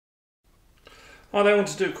I now want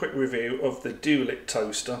to do a quick review of the Dualit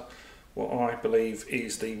toaster, what I believe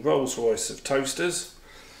is the Rolls-Royce of toasters.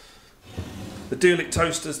 The Dualit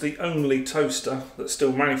toaster is the only toaster that's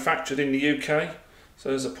still manufactured in the UK, so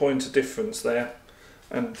there's a point of difference there,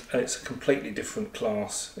 and it's a completely different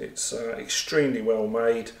class. It's extremely well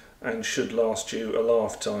made and should last you a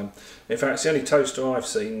lifetime. In fact, it's the only toaster I've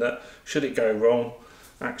seen that, should it go wrong,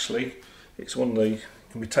 actually it's one that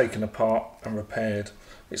can be taken apart and repaired.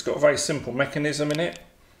 It's got a very simple mechanism in it,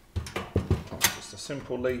 just a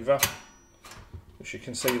simple lever, which you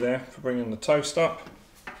can see there for bringing the toast up.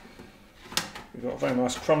 You've got a very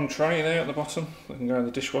nice crumb tray there at the bottom that can go in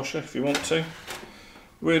the dishwasher if you want to.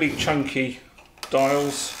 Really chunky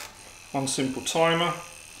dials, one simple timer,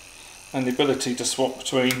 and the ability to swap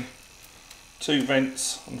between 2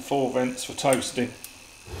 vents and 4 vents for toasting.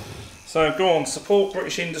 So go on, support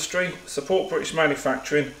British industry, support British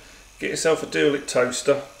manufacturing, get yourself a Dualit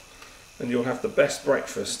toaster and you'll have the best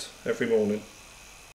breakfast every morning.